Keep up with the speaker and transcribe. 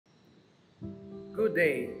Good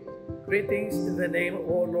day. Greetings in the name of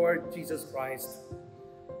our Lord Jesus Christ.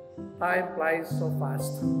 Time flies so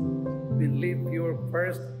fast. We Live Pure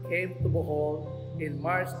first came to Bohol in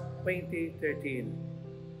March 2013.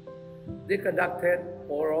 They conducted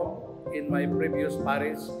forum in my previous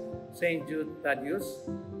parish, St. Jude Dauis,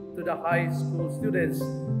 to the high school students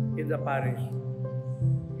in the parish.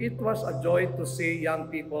 It was a joy to see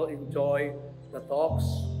young people enjoy the talks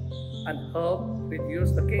and help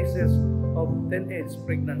reduce the cases of teenage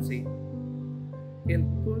pregnancy. In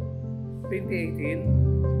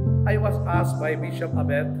 2018, I was asked by Bishop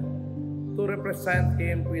Abed to represent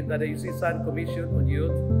him with the Diocesan Commission on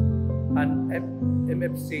Youth and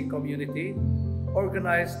MFC community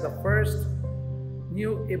organized the first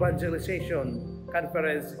new evangelization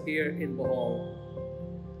conference here in Bohol.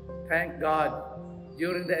 Thank God,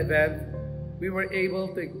 during the event, we were able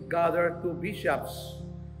to gather 2 bishops,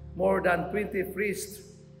 more than 20 priests,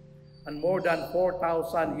 and more than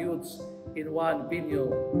 4,000 youths in one venue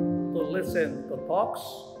to listen to talks,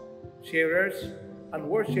 sharers, and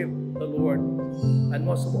worship the Lord, and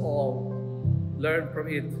most of all, learn from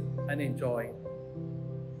it and enjoy.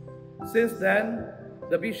 Since then,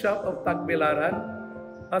 the Bishop of Tagbilaran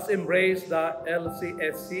has embraced the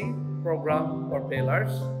LCSC program for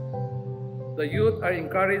pillars. The youth are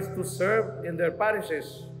encouraged to serve in their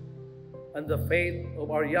parishes, and the faith of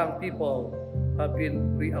our young people have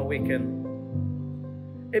been reawakened.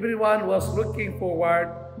 Everyone was looking forward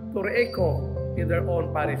to re-echo in their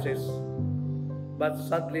own parishes. But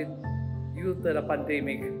sadly, due to the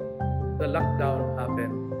pandemic, the lockdown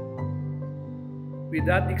happened. With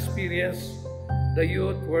that experience, the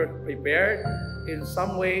youth were prepared in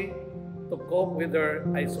some way to cope with their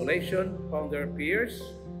isolation from their peers.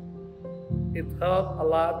 It helped a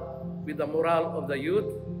lot with the morale of the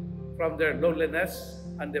youth from their loneliness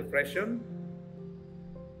and depression.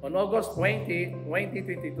 On August 20,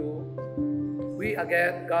 2022, we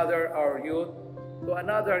again gathered our youth to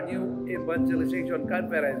another new evangelization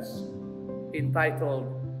conference entitled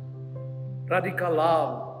Radical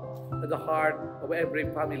Love at the Heart of Every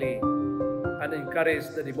Family and encourage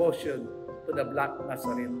the devotion to the Black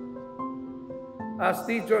Nazarene. As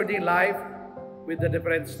they journey life with the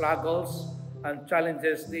different struggles and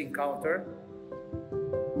challenges they encounter,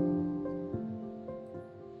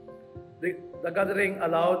 the gathering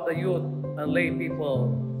allowed the youth and lay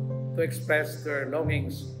people to express their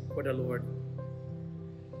longings for the Lord.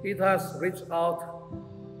 It has reached out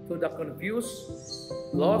to the confused,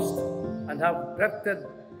 lost, and have drifted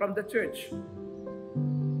from the church.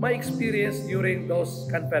 My experience during those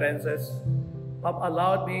conferences have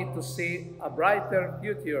allowed me to see a brighter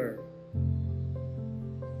future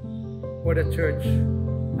for the church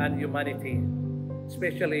and humanity,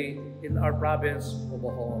 especially in our province of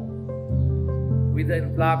Bohol. With the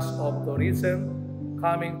influx of tourism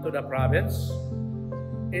coming to the province,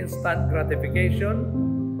 instant gratification,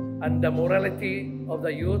 and the morality of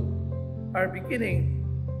the youth are beginning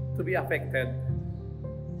to be affected.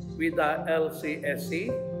 With the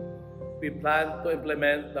LCSC, we plan to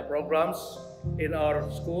implement the programs in our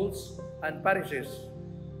schools and parishes.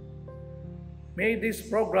 May this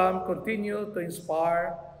program continue to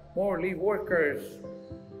inspire more lay workers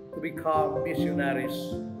to become missionaries.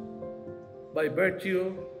 By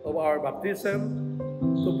virtue of our baptism,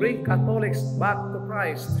 to bring Catholics back to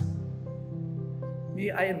Christ.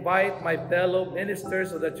 May I invite my fellow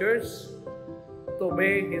ministers of the Church to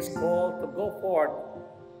obey His call to go forth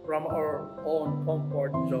from our own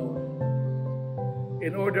comfort zone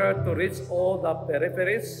in order to reach all the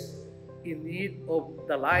peripheries in need of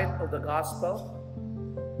the light of the Gospel.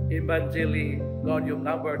 Evangelization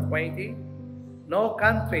number 20. No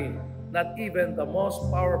country, not even the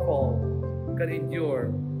most powerful, can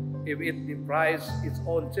endure if it deprives its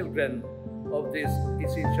own children of this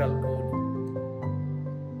essential good.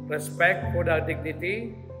 Respect for the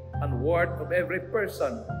dignity and worth of every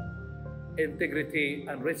person, integrity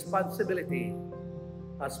and responsibility,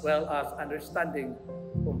 as well as understanding,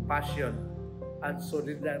 compassion, and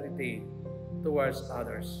solidarity towards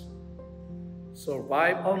others.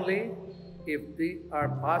 Survive only if they are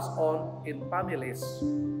passed on in families,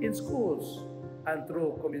 in schools, and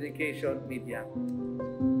through communication media.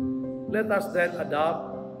 Let us then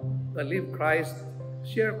adopt the Live Christ,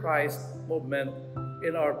 Share Christ movement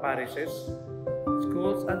in our parishes,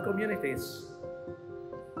 schools, and communities.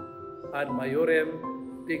 Ad Maiorem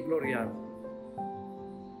Dei Gloriam.